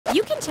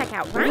check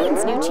out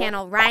Ryan's new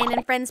channel, Ryan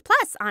and Friends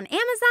Plus, on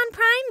Amazon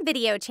Prime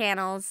Video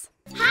Channels.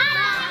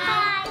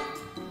 Hi!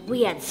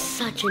 We had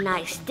such a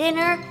nice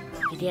dinner,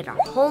 we did our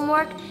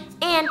homework,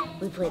 and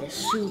we played a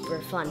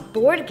super fun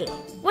board game.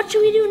 What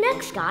should we do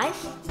next, guys?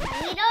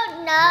 We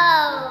don't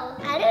know.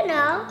 I don't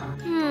know.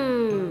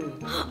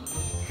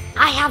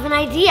 I have an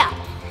idea.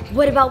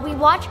 What about we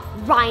watch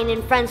Ryan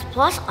and Friends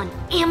Plus on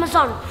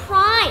Amazon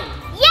Prime?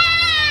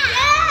 Yeah!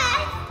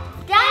 Yes!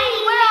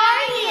 Daddy, where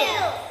are you?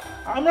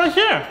 I'm right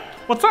here.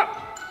 What's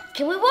up?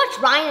 Can we watch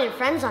Ryan and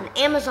Friends on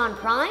Amazon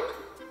Prime?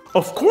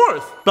 Of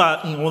course,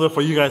 but in order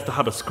for you guys to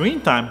have a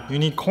screen time, you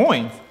need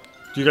coins.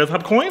 Do you guys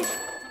have coins? Of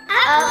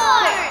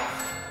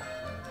course!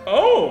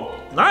 Oh,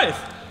 nice.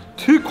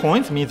 2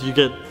 coins means you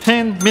get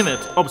 10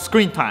 minutes of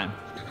screen time.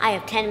 I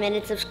have 10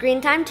 minutes of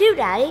screen time too,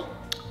 Daddy.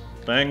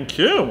 Thank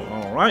you.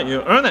 All right,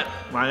 you earn it,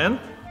 Ryan.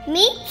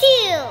 Me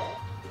too.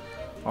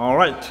 All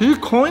right, 2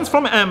 coins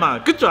from Emma.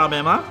 Good job,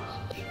 Emma.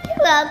 You're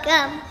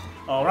welcome.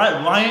 All right,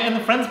 Ryan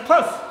and Friends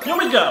Plus. Here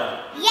we go.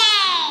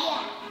 Yay!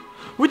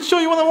 Which show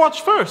you want to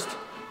watch first?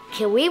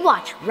 Can we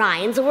watch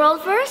Ryan's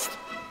World first?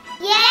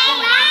 Yay,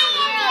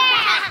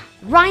 Ryan!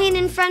 Ryan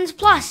and Friends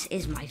Plus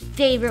is my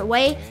favorite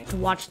way to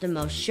watch the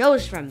most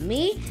shows from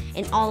me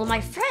and all of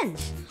my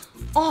friends,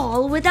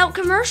 all without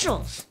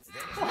commercials.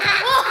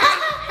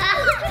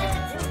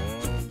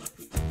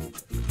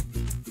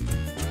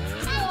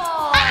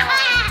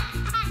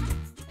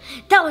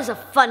 That was a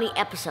funny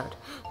episode.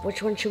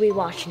 Which one should we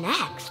watch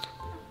next?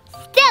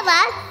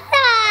 Stella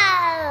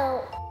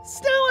Show!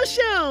 Stella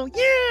Show,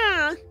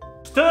 yeah!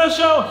 Stella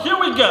Show, here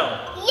we go.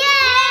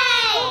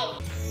 Yay!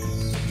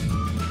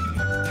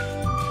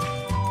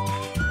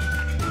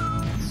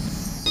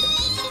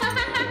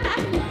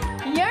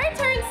 Your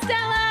turn,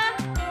 Stella!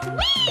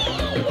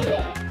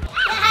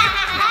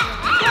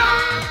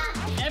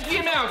 Empty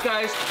him out,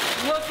 guys.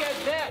 Look at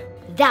that.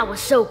 That was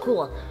so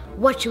cool.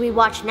 What should we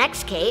watch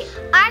next, Kate?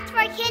 Arts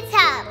for Kids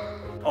Hub.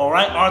 All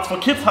right, Arts for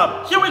Kids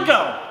Hub. Here we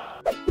go.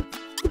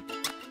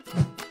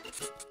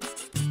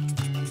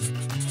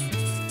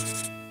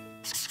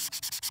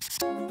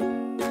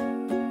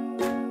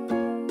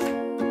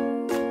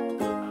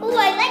 Ooh,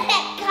 I like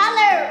that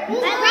color.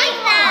 Ooh, I like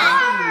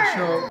that.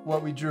 Show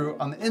what we drew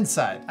on the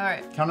inside. All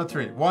right. Count of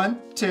 3.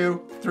 1,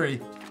 2, 3.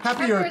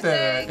 Happy Earth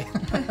Day!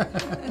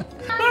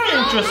 Very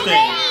interesting.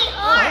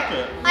 Art.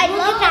 Okay. I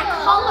love that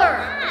color.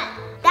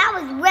 That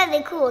was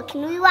really cool.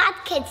 Can we watch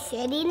Kid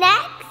City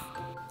next?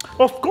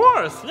 Of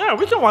course. Yeah,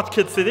 we can watch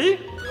Kid City.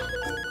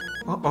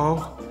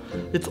 Uh-oh.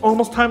 It's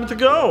almost time to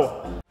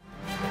go.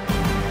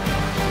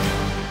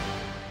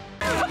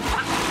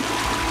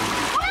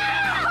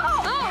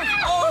 Oh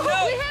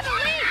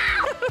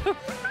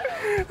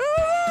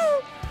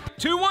no!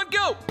 2, 1,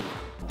 go!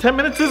 10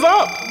 minutes is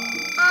up.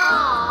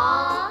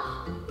 Aww.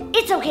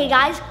 It's okay,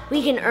 guys.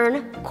 We can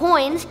earn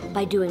coins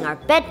by doing our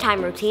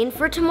bedtime routine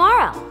for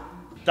tomorrow.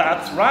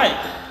 That's right.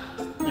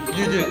 If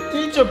you do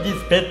each of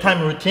these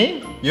bedtime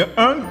routine, you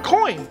earn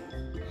coins.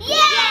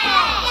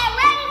 Yeah! Get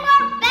ready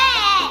for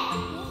bed!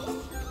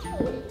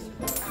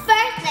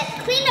 First, let's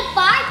clean up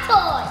our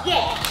toys.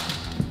 Yeah.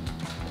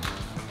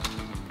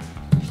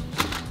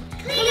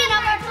 Cleaning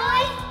up our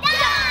toys,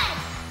 done!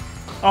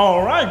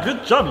 All right,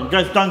 good job. You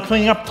guys done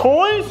cleaning up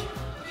toys?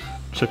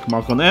 Check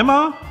mark on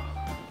Emma.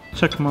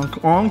 Check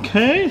mark on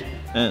Kay.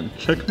 And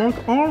check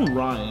mark on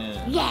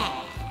Ryan. Yeah.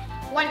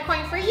 1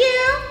 coin for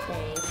you.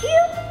 Thank you.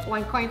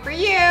 1 coin for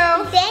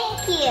you.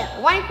 Thank you.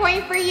 1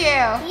 coin for you.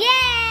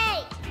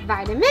 Yay!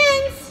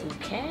 Vitamins.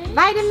 Okay.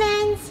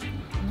 Vitamins.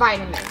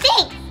 Vitamins.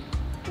 Thanks.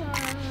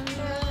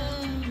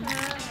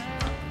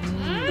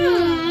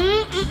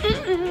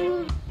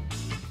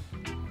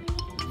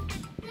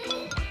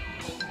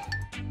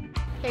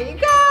 Here you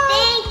go.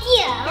 Thank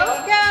you. Here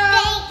you go.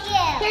 Thank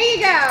you. Here you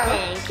go.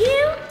 Thank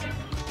you.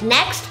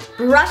 Next,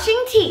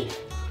 brushing teeth.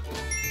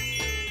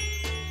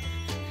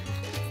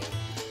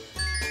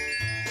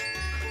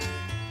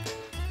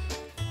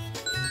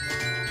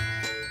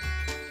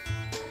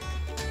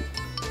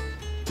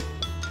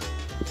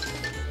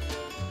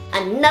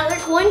 Another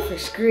coin for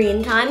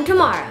screen time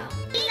tomorrow.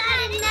 We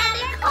got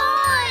another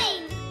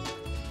coin.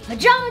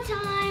 Pajama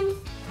time.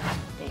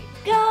 There you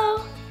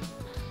go.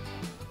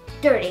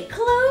 Dirty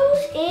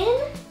clothes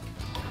in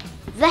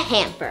the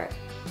hamper.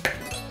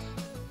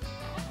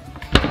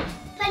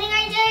 Putting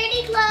our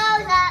dirty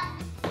clothes up.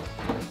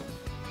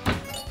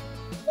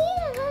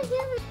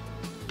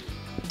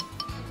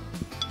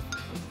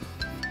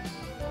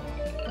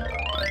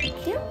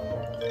 Thank you.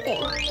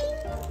 Thank you.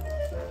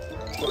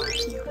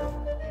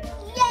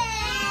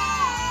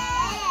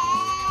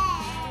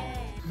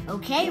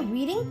 Okay,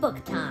 reading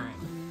book time.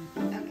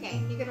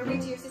 Okay, you gonna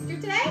read to your sister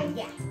today?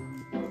 Yeah.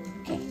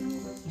 Okay.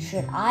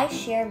 Should I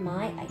share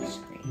my ice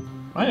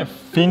cream? I have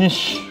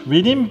finished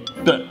reading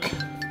book.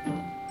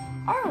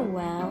 Oh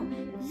well,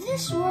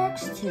 this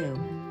works too.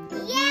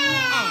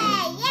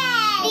 Yay! Yay!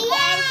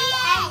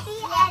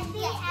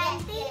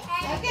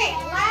 Okay,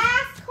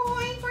 last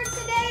coin for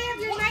today of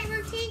your night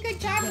routine. Good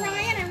job,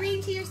 Ryan. I'm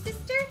reading to your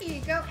sister. Here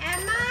you go,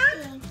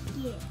 Emma.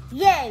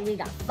 Yay, we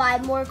got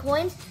 5 more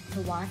coins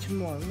to watch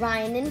more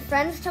Ryan and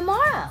Friends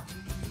tomorrow.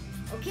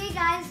 Okay,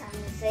 guys, I'm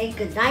going to say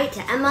goodnight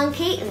to Emma and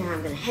Kate, and then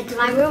I'm going to head to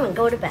my room and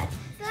go to bed.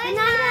 Good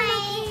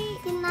night.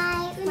 Good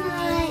night. Good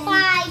night.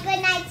 Bye.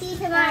 Good night. See you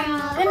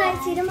tomorrow. Good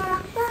night. See you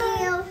tomorrow.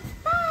 See you.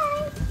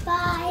 Bye.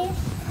 Bye.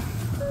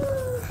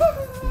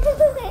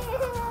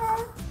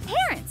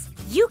 Parents,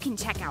 you can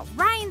check out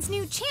Ryan's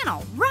new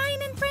channel,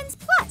 Ryan and Friends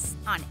Plus,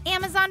 on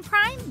Amazon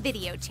Prime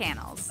Video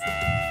Channels.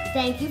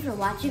 Thank you for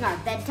watching our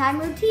bedtime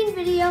routine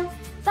video.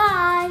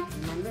 Bye.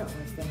 Remember,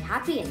 always stay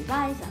happy and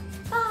rise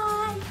up. Bye.